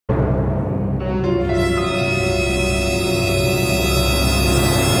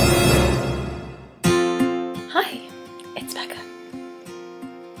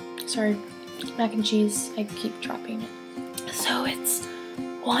mac and cheese. I keep dropping it. So it's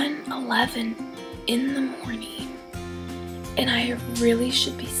 1:11 in the morning and I really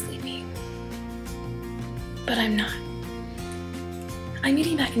should be sleeping, but I'm not. I'm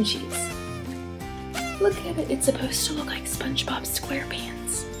eating mac and cheese. Look at it. It's supposed to look like SpongeBob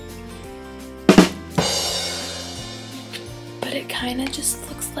SquarePants, but it kind of just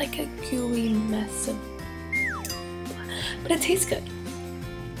looks like a gooey mess of, but it tastes good.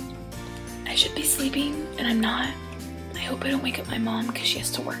 I should be sleeping and I'm not. I hope I don't wake up my mom because she has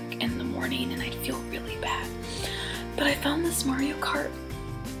to work in the morning and I'd feel really bad. But I found this Mario Kart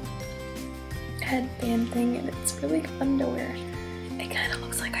headband thing and it's really fun to wear. It kind of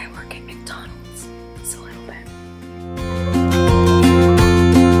looks like I work at McDonald's. Just a little bit.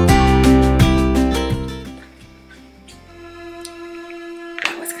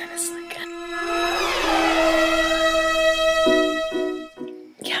 That was kind of slick.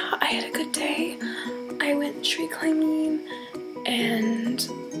 Yeah, I had a good day. I went tree climbing and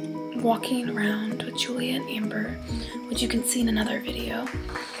walking around with Julia and Amber, which you can see in another video.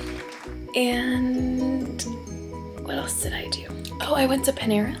 And what else did I do? Oh, I went to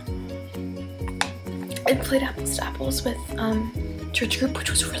Panera and played apples to apples with church group,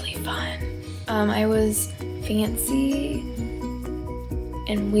 which was really fun. I was fancy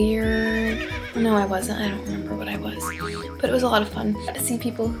and weird. No, I wasn't. I don't remember what I was, but it was a lot of fun. I got to see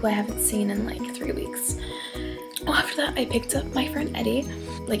people who I haven't seen in like 3 weeks. Well, after that, I picked up my friend Eddie,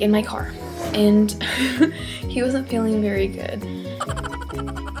 like in my car, and he wasn't feeling very good.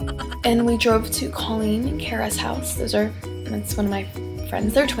 And we drove to Colleen and Kara's house. That's one of my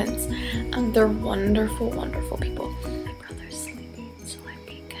friends. They're twins. They're wonderful, wonderful people. My brother's sleeping, so I'm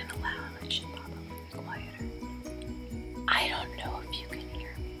being kind of loud. I should probably be quieter. I don't know if you can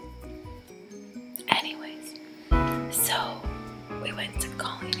hear me. Anyways, so we went to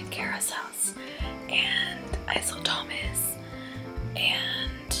Colleen and Kara's house, and I saw Thomas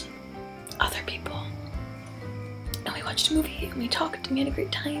and other people. And we watched a movie and we talked and we had a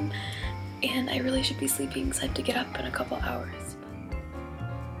great time. And I really should be sleeping because I have to get up in a couple hours.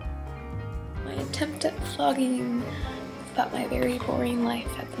 My attempt at vlogging about my very boring life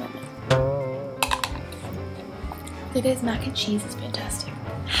at the moment. Today's mac and cheese is fantastic.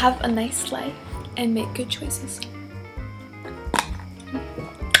 Have a nice life and make good choices.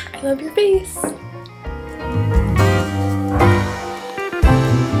 I love your face.